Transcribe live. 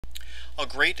A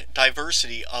great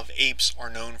diversity of apes are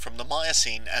known from the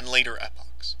Miocene and later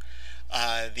epochs.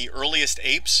 The earliest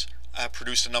apes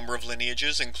produced a number of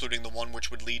lineages, including the one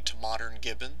which would lead to modern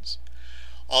gibbons.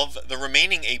 Of the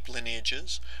remaining ape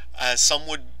lineages, some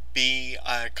would be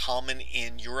common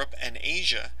in Europe and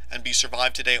Asia and be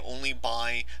survived today only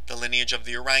by the lineage of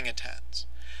the orangutans.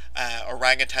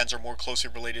 Orangutans are more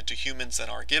closely related to humans than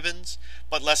are gibbons,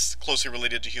 but less closely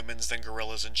related to humans than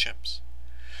gorillas and chimps.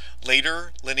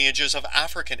 Later, lineages of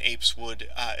African apes would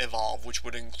evolve, which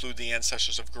would include the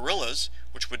ancestors of gorillas,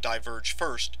 which would diverge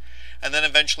first, and then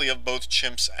eventually of both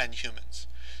chimps and humans.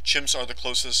 Chimps are the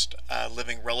closest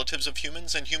living relatives of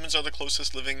humans, and humans are the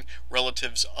closest living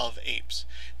relatives of apes.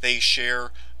 They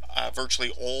share virtually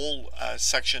all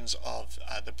sections of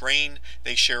the brain.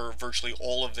 They share virtually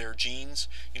all of their genes.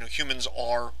 Humans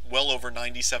are well over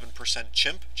 97%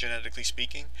 chimp, genetically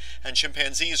speaking, and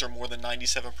chimpanzees are more than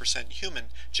 97% human,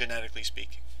 genetically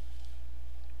speaking.